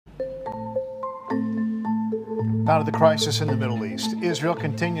Now to the crisis in the Middle East. Israel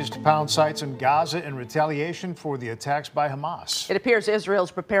continues to pound sites in Gaza in retaliation for the attacks by Hamas. It appears Israel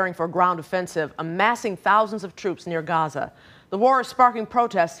is preparing for a ground offensive, amassing thousands of troops near Gaza. The war is sparking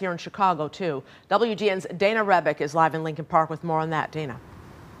protests here in Chicago, too. WGN's Dana Rebick is live in Lincoln Park with more on that. Dana.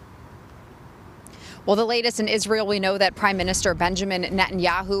 Well, the latest in Israel, we know that Prime Minister Benjamin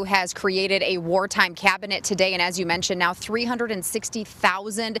Netanyahu has created a wartime cabinet today. And as you mentioned, now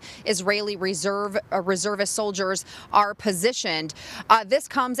 360,000 Israeli reservist soldiers are positioned. This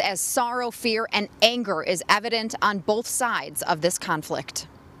comes as sorrow, fear, and anger is evident on both sides of this conflict.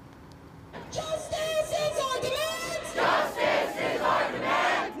 Justice is our demand! Justice is our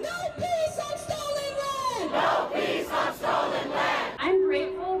demand! No peace on stolen land! No peace on stolen land! I'm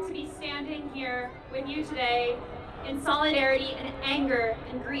grateful to be standing here with you today in solidarity and anger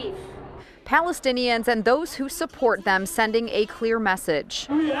and grief. Palestinians and those who support them sending a clear message.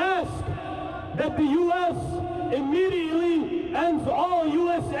 We ask that the U.S. immediately ends all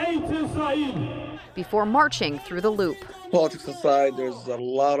U.S. aid to Israel. Before marching through the loop. Politics aside, there's a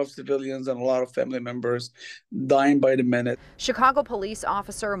lot of civilians and a lot of family members dying by the minute. Chicago police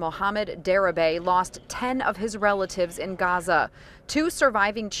officer Mohammed Darabeh lost 10 of his relatives in Gaza. 2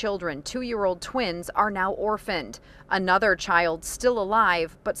 surviving children, 2-year-old twins, are now orphaned. Another child still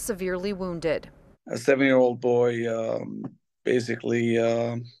alive but severely wounded. A 7-year-old boy basically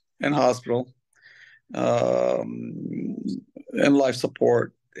in hospital, in life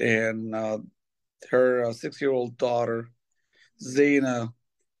support, and her 6-year-old daughter, Zaina,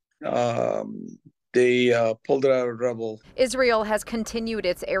 they pulled her out of rubble. Israel has continued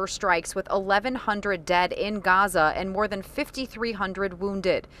its airstrikes with 1,100 dead in Gaza and more than 5,300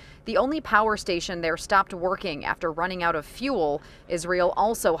 wounded. The only power station there stopped working after running out of fuel. Israel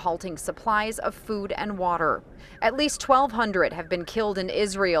also halting supplies of food and water. At least 1,200 have been killed in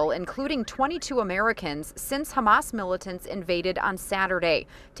Israel, including 22 Americans, since Hamas militants invaded on Saturday,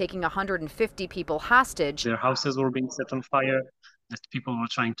 taking 150 people hostage. Their houses were being set on fire, that people were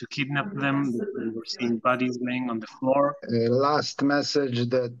trying to kidnap them, that we were seeing bodies laying on the floor. The last message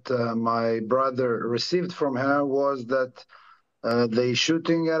that my brother received from her was that they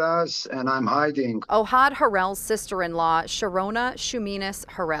shooting at us and I'm hiding. Ohad Harel's sister-in-law, Sharona Shuminis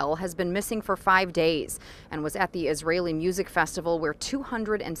Harel, has been missing for 5 days and was at the Israeli music festival where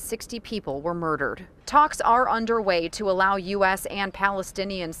 260 people were murdered. Talks are underway to allow U.S. and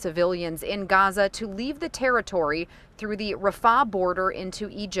Palestinian civilians in Gaza to leave the territory through the Rafah border into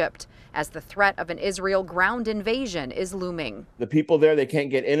Egypt, as the threat of an Israel ground invasion is looming. The people there, they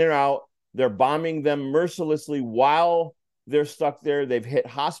can't get in or out. They're bombing them mercilessly while they're stuck there. They've hit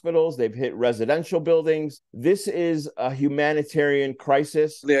hospitals. They've hit residential buildings. This is a humanitarian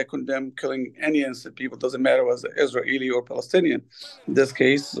crisis. They condemn killing any innocent people. Doesn't matter whether it's Israeli or Palestinian. In this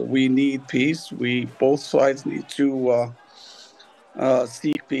case, we need peace. Both sides need to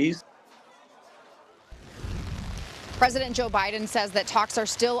seek peace. President Joe Biden says that talks are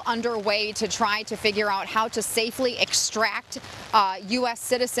still underway to try to figure out how to safely extract U.S.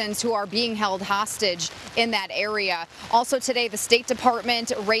 citizens who are being held hostage in that area. Also today, the State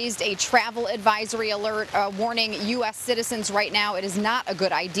Department raised a travel advisory alert warning U.S. citizens right now it is not a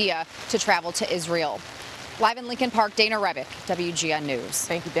good idea to travel to Israel. Live in Lincoln Park, Dana Rebick, WGN News.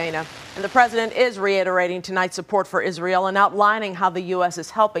 Thank you, Dana. And the president is reiterating tonight's support for Israel and outlining how the U.S.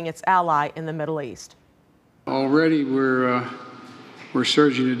 is helping its ally in the Middle East. Already we're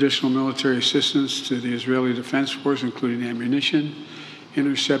surging additional military assistance to the Israeli Defense Force, including ammunition,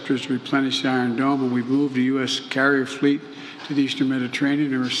 interceptors to replenish the Iron Dome, and we've moved the U.S. carrier fleet to the Eastern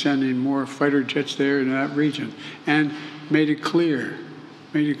Mediterranean, and we're sending more fighter jets there in that region, and made it clear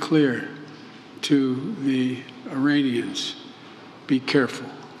to the Iranians, be careful.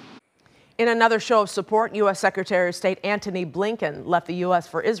 In another show of support, U.S. Secretary of State Antony Blinken left the U.S.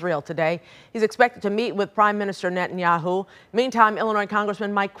 for Israel today. He's expected to meet with Prime Minister Netanyahu. Meantime, Illinois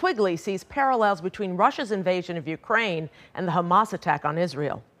Congressman Mike Quigley sees parallels between Russia's invasion of Ukraine and the Hamas attack on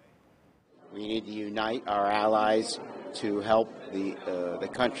Israel. We need to unite our allies to help the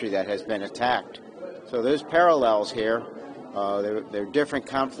country that has been attacked. So there's parallels here. They're different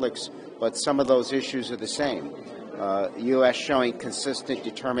conflicts, but some of those issues are the same. The U.S. showing consistent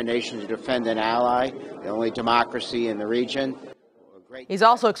determination to defend an ally, the only democracy in the region. He's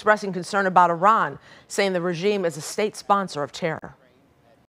also expressing concern about Iran, saying the regime is a state sponsor of terror.